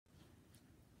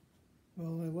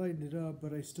Well, I lightened it up,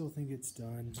 but I still think it's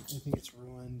done. I think it's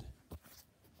ruined.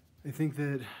 I think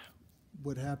that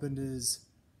what happened is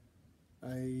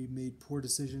I made poor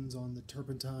decisions on the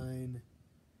turpentine,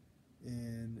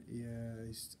 and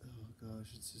yeah, oh gosh,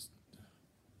 it's just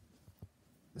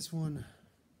this one.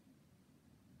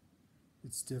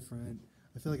 It's different.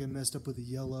 I feel like I messed up with the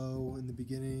yellow in the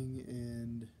beginning,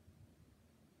 and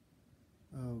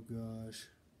oh gosh,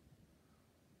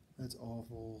 that's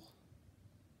awful.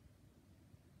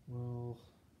 Well,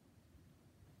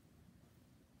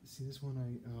 see this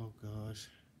one, oh gosh.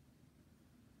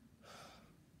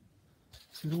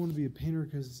 See, I don't want to be a painter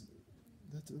because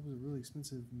that was a really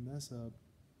expensive mess up.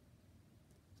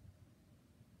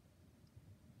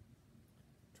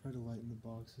 Try to lighten the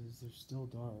boxes, they're still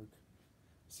dark.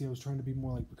 See, I was trying to be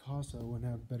more like Picasso and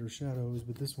have better shadows,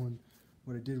 but this one,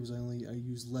 what I did was I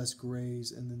used less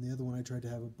grays, and then the other one I tried to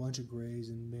have a bunch of grays,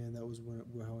 and man, that was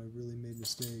how I really made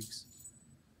mistakes.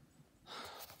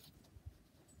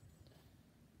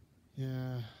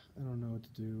 Yeah, I don't know what to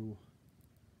do.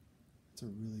 It's a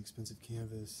really expensive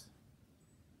canvas.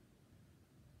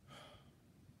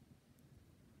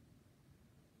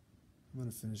 I'm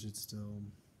gonna finish it still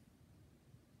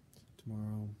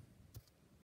tomorrow.